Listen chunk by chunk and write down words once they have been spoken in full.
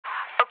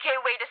Okay,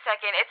 wait a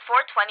second. It's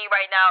 4:20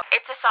 right now.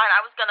 It's a sign.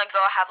 I was gonna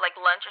go have like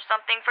lunch or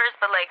something first,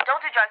 but like,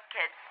 don't do drugs,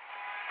 kids.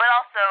 But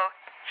also,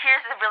 here's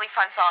a really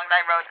fun song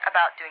that I wrote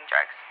about doing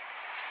drugs.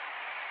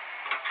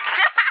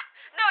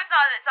 No, it's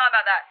not. It's not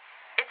about that.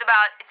 It's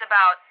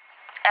about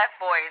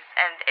F-boys,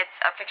 and it's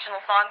a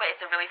fictional song, but it's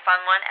a really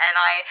fun one, and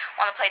I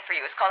want to play it for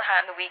you. It's called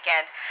High on the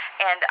Weekend,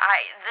 and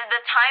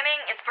the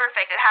timing is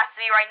perfect. It has to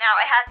be right now.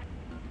 It has.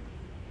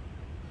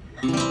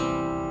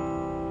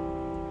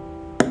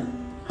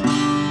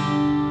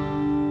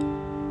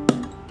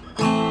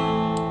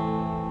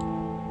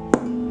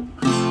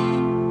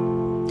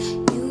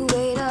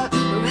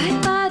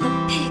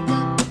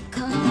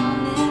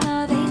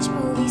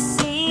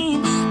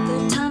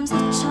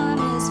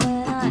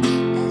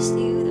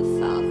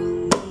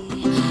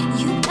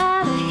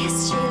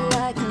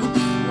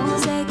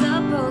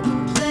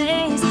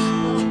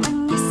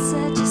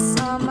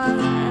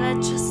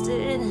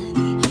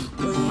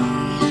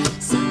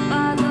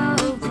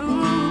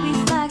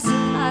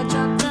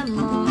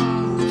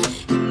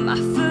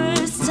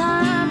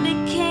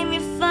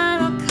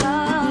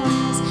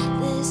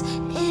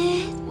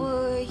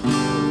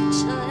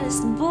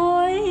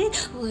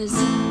 Was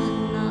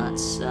it not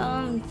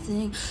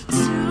something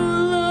to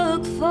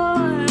look for?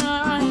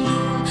 Are you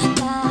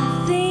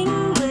laughing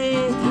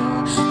with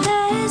your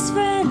best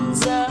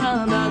friends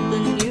about the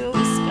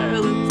newest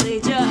girl who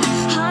played you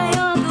high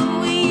on the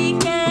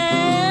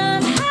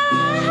weekend?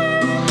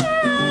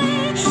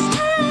 So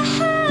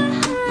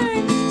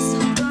boring,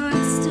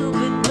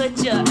 stupid, but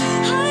you're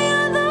high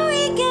on the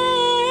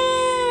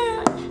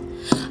weekend.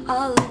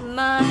 All of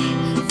my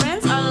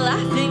friends are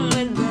laughing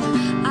with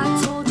them. I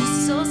told you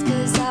so's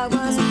 'cause I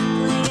was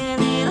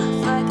playing it off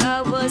like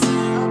I was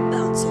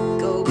about to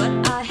go, but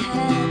I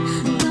had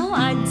no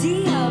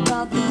idea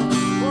about the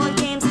board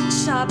games and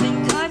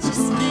shopping carts.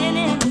 Just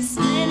spinning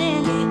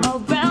it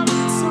around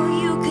so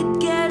you could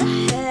get a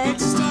head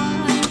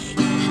start.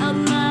 You held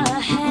my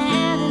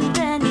hand and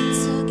then you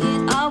took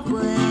it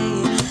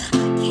away.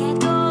 I can't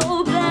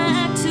go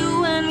back to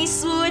when we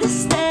swore to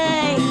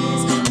stay.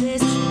 Is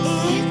this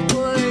it?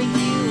 Were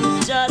you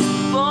just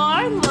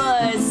born?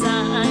 Was I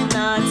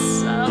not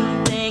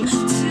something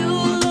to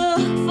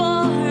look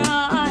for?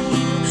 Are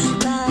you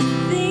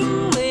laughing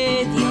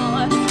with your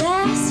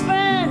best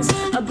friends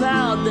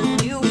about the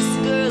newest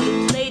girl who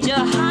played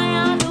you high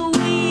on the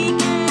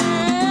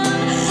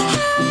weekend?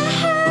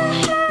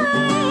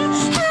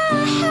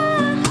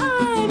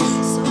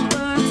 So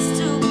burn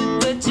stupid,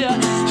 but you're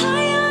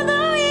high on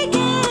the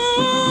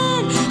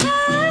weekend.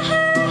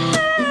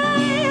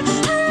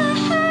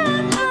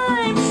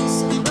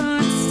 So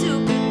burn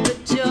stupid, but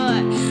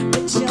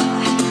you're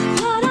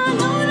but I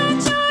know that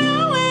you're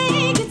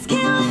awake. It's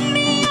killing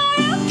me. Are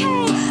you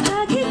okay?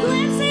 I keep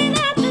glancing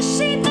at the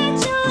sheet that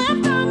you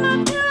left on my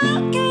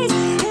pillowcase,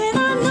 and I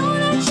know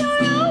that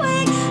you're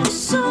awake.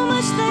 There's so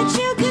much that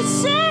you could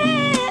say,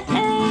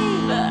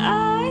 but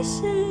I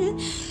sit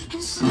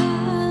in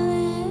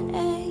silent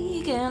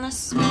ache, and I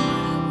swear I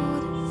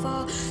wouldn't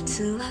fall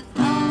till I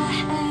thought I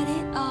had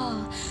it all.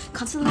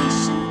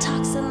 Consolation,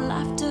 talks, and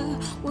laughter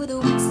were the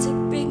ones to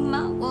break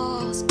my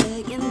walls,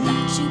 begging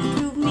that you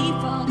prove me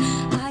wrong.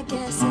 I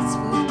guess it's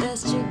for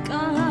best you're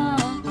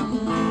gone,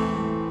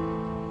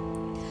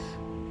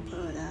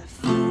 but I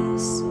feel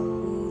so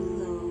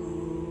low.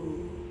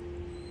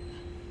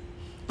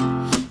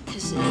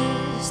 'Cause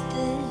is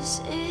this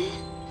it?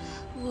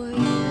 Were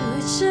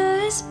you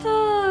just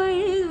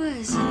bored?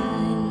 Was I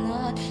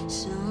not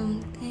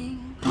something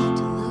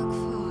to look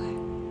for?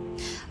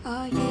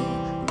 Are you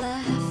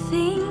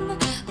laughing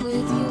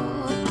with your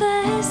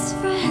best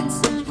friends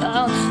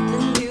about the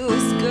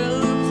newest girl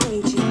who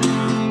played you?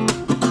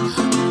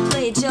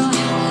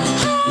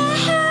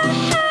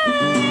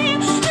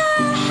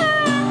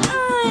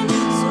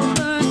 So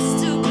burn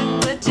stupid,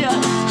 but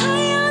you're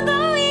high on the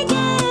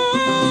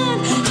weekend.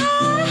 So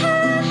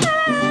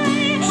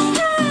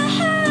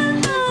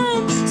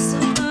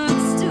burn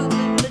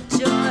stupid,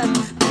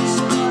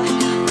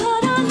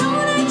 but I know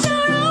that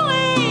you're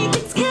awake.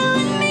 It's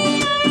killing me.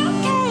 Are you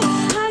okay?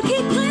 I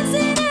keep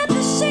glancing at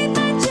the sheet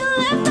that you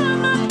left on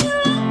my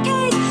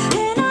pillowcase,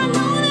 and I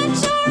know that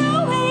you're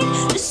awake.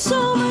 There's so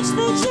much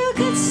that you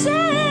could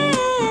say,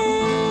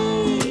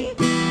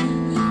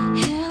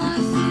 and I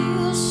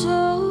feel so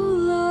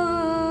low.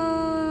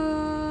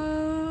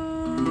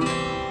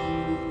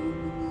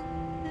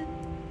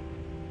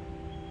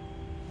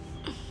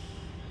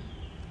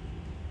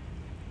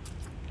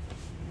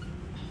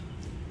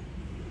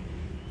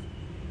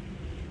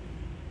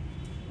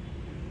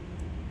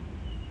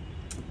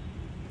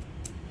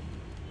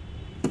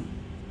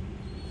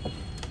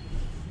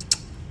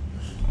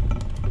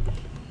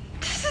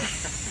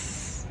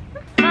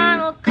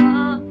 Final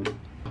call,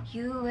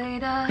 you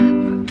wait up,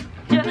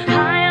 you're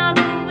high on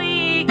the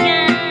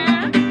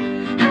weekend.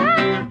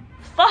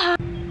 Fuck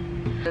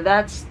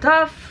that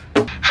stuff.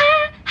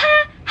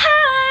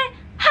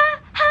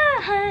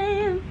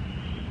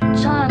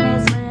 Charm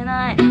is when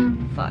I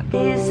fuck.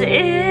 Is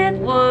it?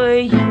 Were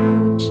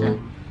you just?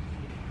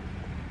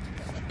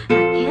 I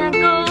can't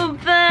go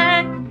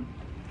back.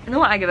 You know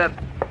what? I give up.